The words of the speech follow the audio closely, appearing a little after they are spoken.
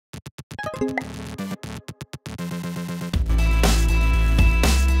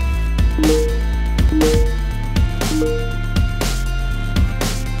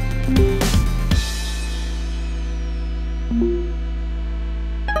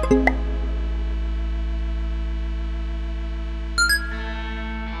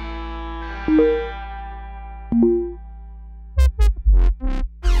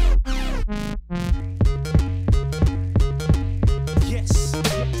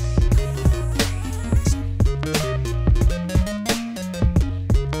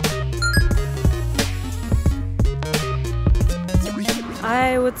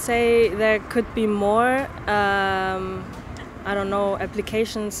I would say there could be more, I don't know,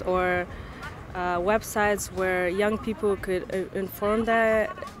 applications or websites where young people could inform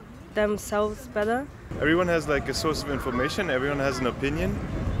themselves better. Everyone has like a source of information, everyone has an opinion,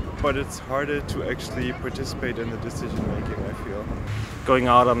 but it's harder to actually participate in the decision making, I feel. Going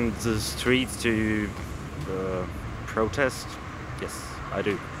out on the streets to protest, yes, I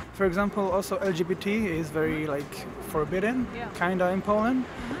do. For example, also LGBT is very forbidden, kinda in Poland.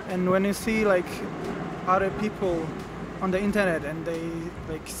 And when you see other people on the internet and they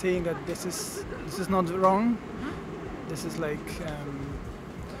saying that this is not wrong, this is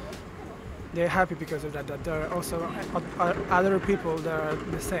they're happy because of that. That there are also other people that are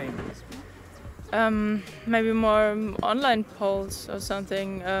the same. Maybe more online polls or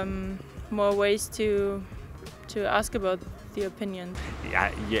something. More ways to ask about the opinion.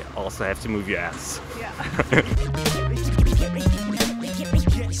 Yeah, you also have to move your ass. Yeah.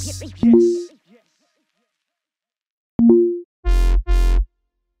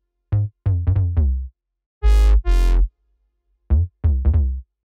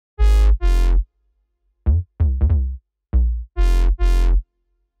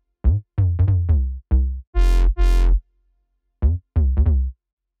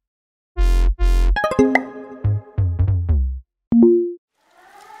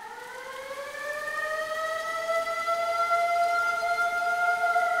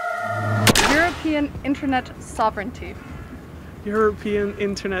 European Internet Sovereignty. European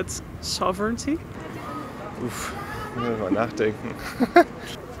Internet Sovereignty? Uff, muss ich mal nachdenken.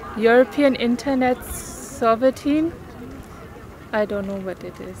 European Internet Sovereignty? I don't know what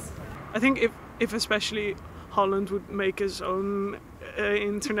it is. I think if especially Holland would make its own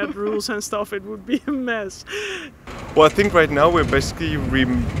internet rules and stuff, it would be a mess. Well, I think right now we're basically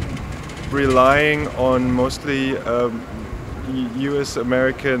relying on mostly US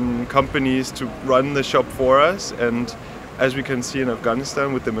American companies to run the shop for us, and as we can see in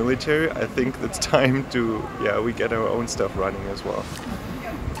Afghanistan with the military, I think it's time to, we get our own stuff running as well.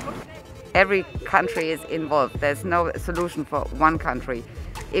 Every country is involved. There's no solution for one country.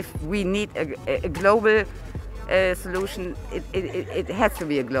 If we need a global solution, it has to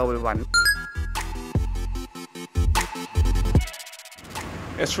be a global one.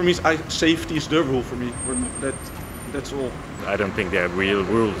 As for me, safety is the rule for me. That's all. I don't think there are real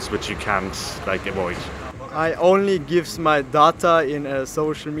rules which you can't avoid. I only give my data in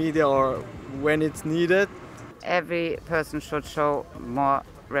social media or when it's needed. Every person should show more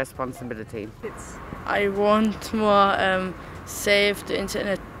responsibility. I want more safe the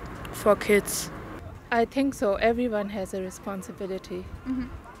internet for kids. I think so. Everyone has a responsibility. Mm-hmm.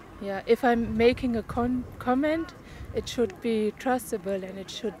 Yeah. If I'm making a comment, it should be trustable and it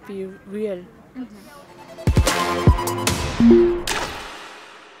should be real. Mm-hmm.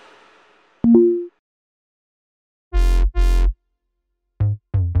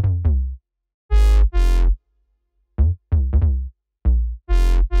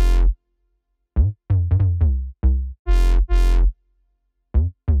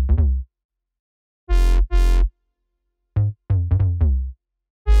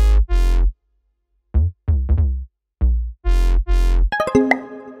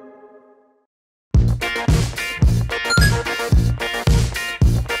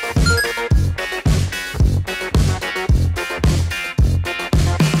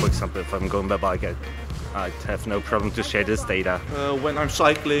 If I'm going by bike, I'd have no problem to share this data. When I'm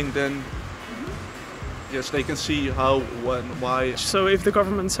cycling, then yes, they can see how, when, why. So if the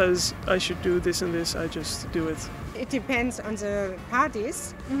government says I should do this and this, I just do it. It depends on the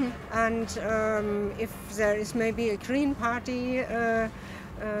parties, and if there is maybe a green party in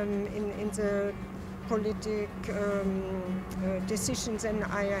the politic decisions, then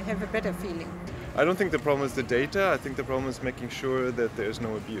I have a better feeling. I don't think the problem is the data, I think the problem is making sure that there's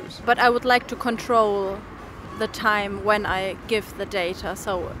no abuse. But I would like to control the time when I give the data,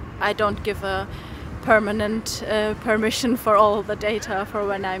 so I don't give a permanent permission for all the data for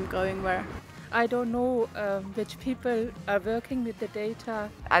when I'm going where. I don't know which people are working with the data.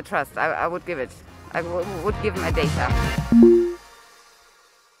 I trust. I would give it. I would give my data.